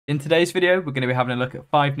In today's video, we're going to be having a look at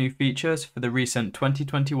 5 new features for the recent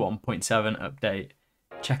 2021.7 update.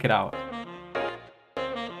 Check it out.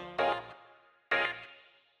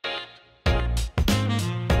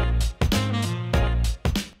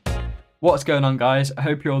 What's going on, guys? I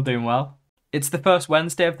hope you're all doing well. It's the first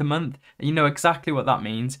Wednesday of the month, and you know exactly what that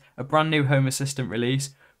means, a brand new Home Assistant release.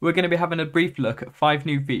 We're going to be having a brief look at 5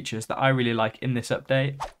 new features that I really like in this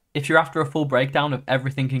update. If you're after a full breakdown of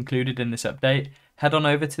everything included in this update, head on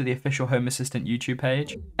over to the official Home Assistant YouTube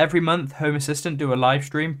page. Every month, Home Assistant do a live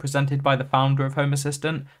stream presented by the founder of Home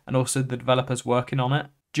Assistant and also the developers working on it.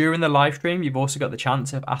 During the live stream, you've also got the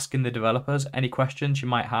chance of asking the developers any questions you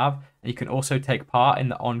might have, and you can also take part in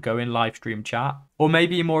the ongoing live stream chat. Or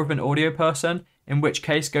maybe you're more of an audio person, in which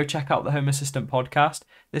case go check out the Home Assistant podcast.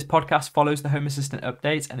 This podcast follows the Home Assistant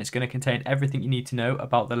updates, and it's going to contain everything you need to know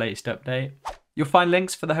about the latest update. You'll find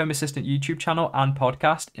links for the Home Assistant YouTube channel and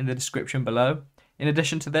podcast in the description below. In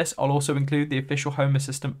addition to this, I'll also include the official Home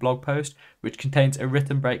Assistant blog post, which contains a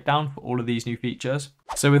written breakdown for all of these new features.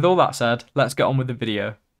 So with all that said, let's get on with the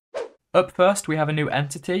video. Up first, we have a new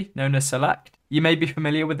entity known as Select. You may be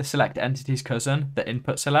familiar with the Select entity's cousin, the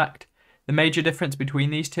Input Select. The major difference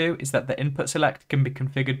between these two is that the Input Select can be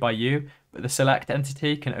configured by you, but the Select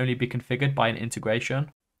entity can only be configured by an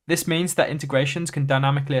integration. This means that integrations can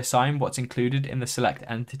dynamically assign what's included in the Select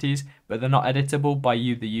entities, but they're not editable by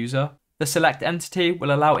you, the user. The Select entity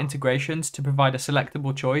will allow integrations to provide a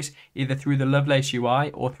selectable choice either through the Lovelace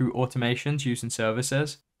UI or through automations using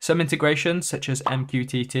services. Some integrations, such as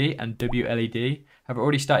MQTT and WLED, have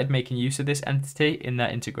already started making use of this entity in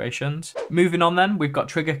their integrations. Moving on then, we've got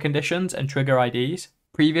trigger conditions and trigger IDs.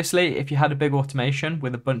 Previously, if you had a big automation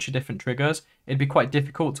with a bunch of different triggers, it'd be quite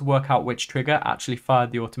difficult to work out which trigger actually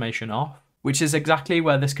fired the automation off, which is exactly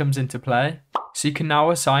where this comes into play. So you can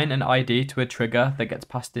now assign an ID to a trigger that gets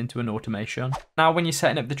passed into an automation. Now when you're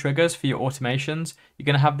setting up the triggers for your automations, you're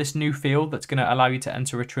going to have this new field that's going to allow you to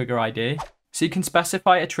enter a trigger ID. So you can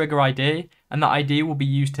specify a trigger ID, and that ID will be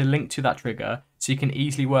used to link to that trigger, so you can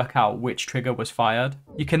easily work out which trigger was fired.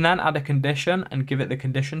 You can then add a condition and give it the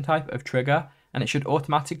condition type of trigger, and it should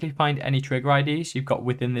automatically find any trigger IDs you've got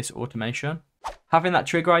within this automation. Having that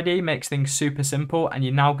trigger ID makes things super simple, and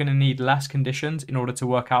you're now going to need less conditions in order to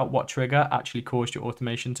work out what trigger actually caused your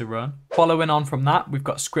automation to run. Following on from that, we've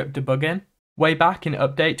got script debugging. Way back in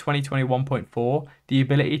update 2021.4, the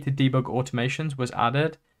ability to debug automations was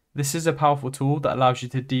added. This is a powerful tool that allows you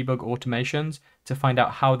to debug automations to find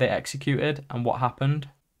out how they executed and what happened.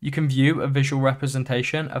 You can view a visual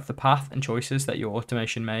representation of the path and choices that your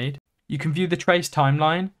automation made. You can view the trace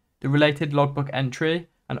timeline, the related logbook entry,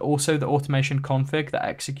 and also the automation config that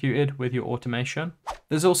executed with your automation.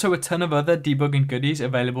 There's also a ton of other debugging goodies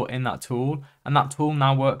available in that tool, and that tool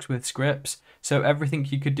now works with scripts, so everything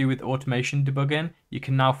you could do with automation debugging, you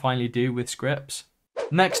can now finally do with scripts.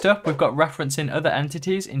 Next up, we've got referencing other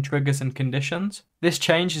entities in triggers and conditions. This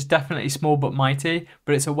change is definitely small but mighty,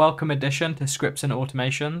 but it's a welcome addition to scripts and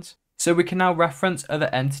automations. So we can now reference other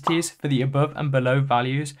entities for the above and below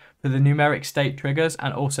values for the numeric state triggers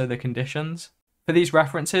and also the conditions. For these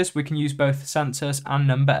references, we can use both sensors and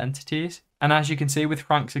number entities. And as you can see with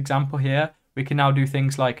Frank's example here, we can now do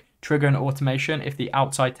things like trigger an automation if the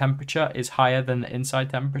outside temperature is higher than the inside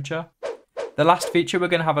temperature. The last feature we're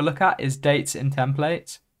going to have a look at is dates in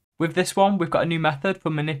templates. With this one, we've got a new method for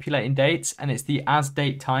manipulating dates, and it's the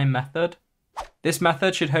asDateTime method. This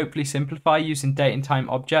method should hopefully simplify using date and time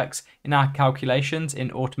objects in our calculations in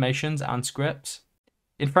automations and scripts.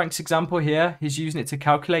 In Frank's example here, he's using it to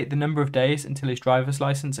calculate the number of days until his driver's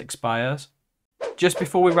license expires. Just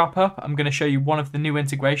before we wrap up, I'm going to show you one of the new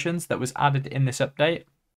integrations that was added in this update.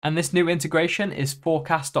 And this new integration is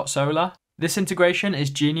Forecast.Solar. This integration is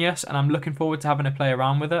genius, and I'm looking forward to having a play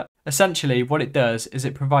around with it. Essentially, what it does is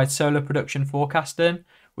it provides solar production forecasting,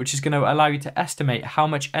 which is going to allow you to estimate how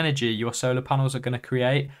much energy your solar panels are going to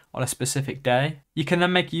create on a specific day. You can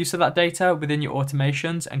then make use of that data within your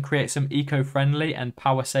automations and create some eco-friendly and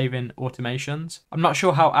power-saving automations. I'm not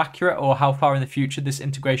sure how accurate or how far in the future this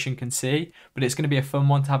integration can see, but it's going to be a fun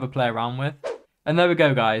one to have a play around with. And there we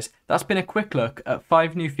go, guys. That's been a quick look at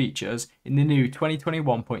 5 new features in the new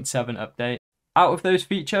 2021.7 update. Out of those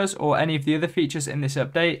features or any of the other features in this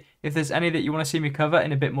update, if there's any that you want to see me cover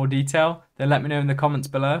in a bit more detail, then let me know in the comments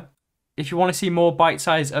below. If you want to see more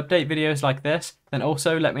bite-sized update videos like this, then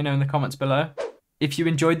also let me know in the comments below. If you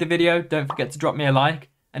enjoyed the video, don't forget to drop me a like,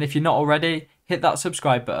 and if you're not already, hit that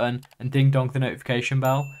subscribe button and ding dong the notification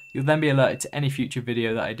bell. You'll then be alerted to any future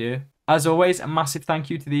video that I do. As always, a massive thank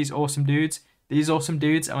you to these awesome dudes. These awesome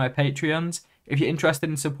dudes are my Patreons. If you're interested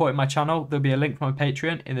in supporting my channel, there'll be a link for my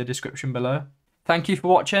Patreon in the description below. Thank you for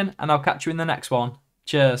watching, and I'll catch you in the next one.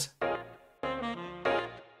 Cheers.